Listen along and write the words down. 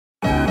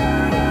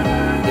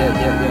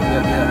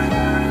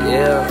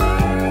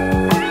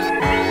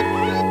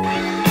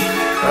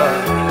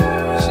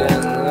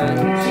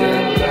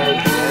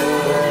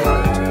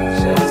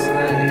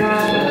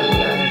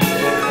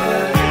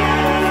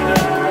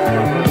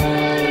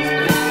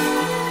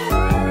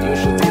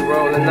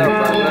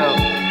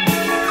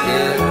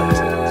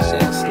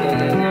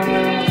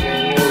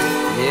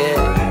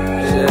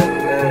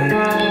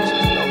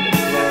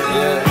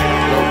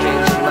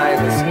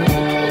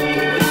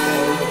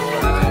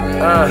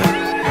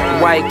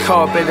White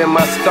carpet in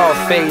my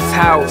Scarface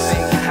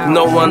house.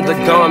 No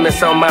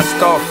undergarments on my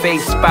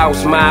Scarface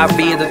spouse. My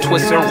IV the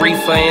twisting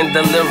reefer and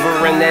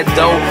delivering that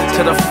dough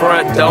to the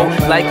front door.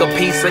 Like a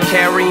piece of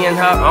carrying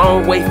her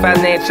own weight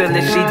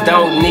financially. She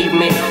don't need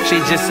me. She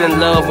just in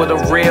love with a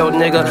real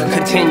nigga.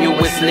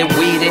 Continuously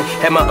weeding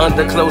at my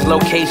underclothes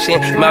location.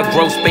 My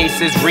growth space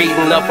is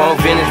reading up on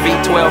vintage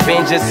V12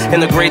 engines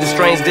and the greatest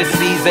strains this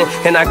season.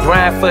 And I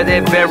grind for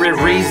that very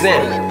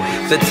reason.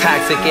 The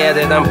toxic air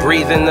that I'm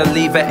breathing to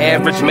leave an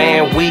average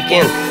man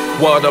weakened.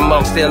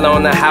 Watermark still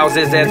on the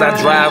houses as I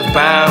drive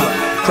by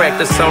 'em. Crack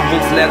the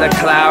sunroof, let a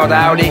cloud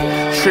out it.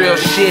 Trill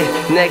shit,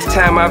 next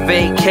time I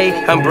vacate,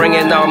 I'm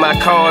bringing all my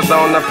cars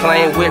on the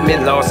plane with me.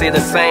 Lord, say the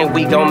same,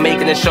 we gon'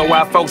 make it and show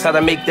our folks how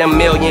to make them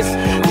millions.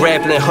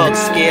 Grappling hooks,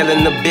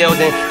 scaling the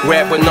building,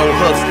 rap with no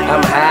hooks.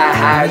 I'm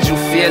high as you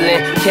feeling?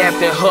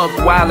 Captain Hook,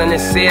 wildin' and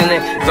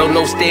ceiling. Though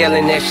no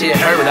stealing, that shit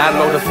hurt, I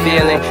know the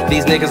feeling.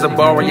 These niggas will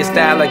borrow your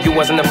style like you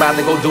wasn't about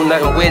to go do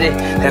nothing with it.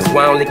 That's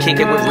why I only kick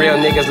it with real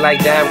niggas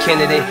like Dime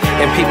Kennedy.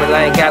 And people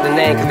I ain't got the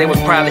name, cause they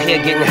was probably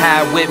here getting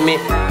high with me.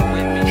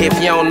 If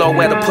you don't know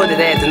where to put it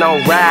at, then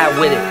don't ride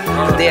with it.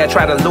 Cause they'll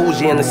try to lose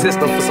you in the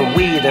system for some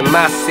weed in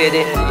my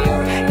city.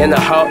 In the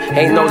heart,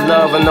 ain't no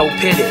love or no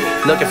pity.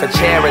 Looking for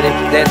charity,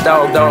 that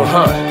dog don't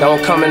hunt.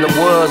 Don't come in the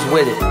woods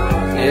with it.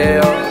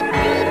 Yeah.